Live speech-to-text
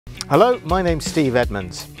Hello, my name's Steve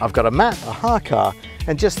Edmonds. I've got a map, a hire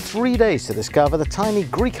and just 3 days to discover the tiny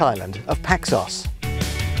Greek island of Paxos.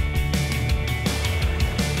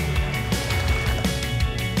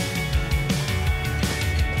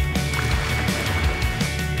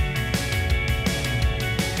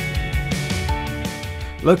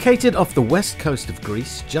 Located off the west coast of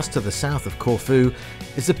Greece, just to the south of Corfu,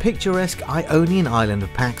 is the picturesque Ionian island of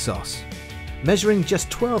Paxos. Measuring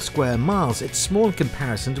just 12 square miles, it's small in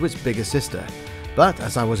comparison to its bigger sister, but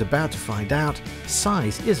as I was about to find out,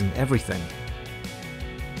 size isn't everything.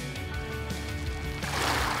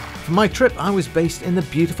 For my trip, I was based in the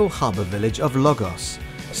beautiful harbour village of Logos,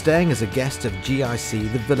 staying as a guest of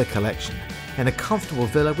GIC The Villa Collection, in a comfortable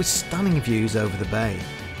villa with stunning views over the bay.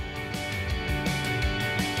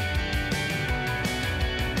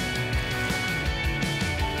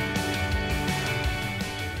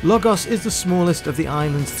 Logos is the smallest of the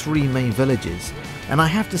island's 3 main villages, and I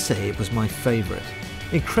have to say it was my favourite.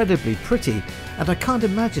 Incredibly pretty, and I can't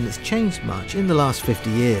imagine it's changed much in the last 50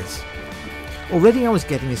 years. Already I was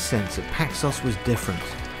getting a sense that Paxos was different,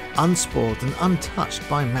 unspoilt and untouched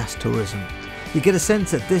by mass tourism. You get a sense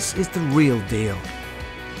that this is the real deal.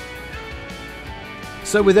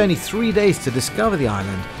 So with only 3 days to discover the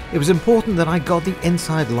island, it was important that I got the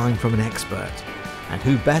inside line from an expert. And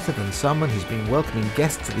who better than someone who's been welcoming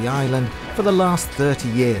guests to the island for the last 30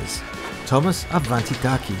 years, Thomas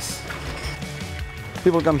Avantitakis.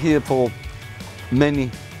 People come here for many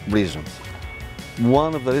reasons.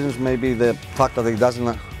 One of the reasons may be the fact that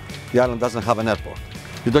the island doesn't have an airport.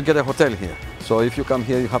 You don't get a hotel here, so if you come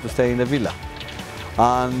here you have to stay in a villa.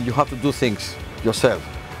 And you have to do things yourself.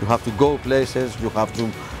 You have to go places, you have to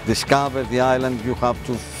discover the island, you have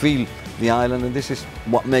to feel the island, and this is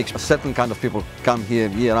what makes a certain kind of people come here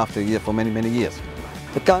year after year for many, many years.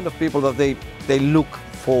 The kind of people that they look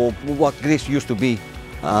for what Greece used to be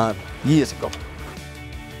years ago.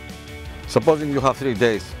 Supposing you have 3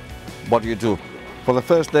 days, what do you do? For the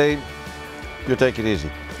first day, you take it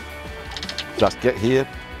easy. Just get here,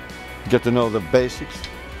 get to know the basics,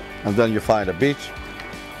 and then you find a beach,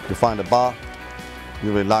 you find a bar,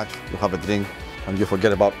 you relax, you have a drink, and you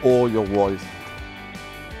forget about all your worries.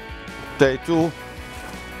 Day 2,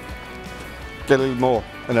 get a little more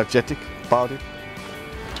energetic about it.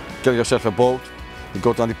 Get yourself a boat. You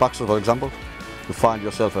go to Paxos, for example. You find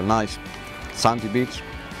yourself a nice sandy beach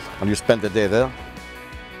and you spend the day there.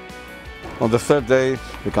 On the 3rd day,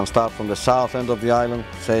 you can start from the south end of the island,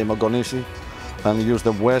 say Mogonisi, and use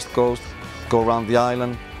the west coast, go around the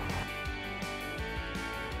island.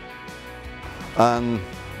 And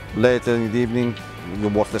later in the evening, you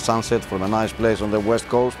watch the sunset from a nice place on the west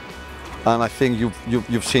coast. And I think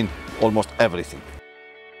you've seen almost everything.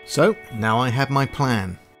 So now I had my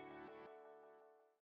plan.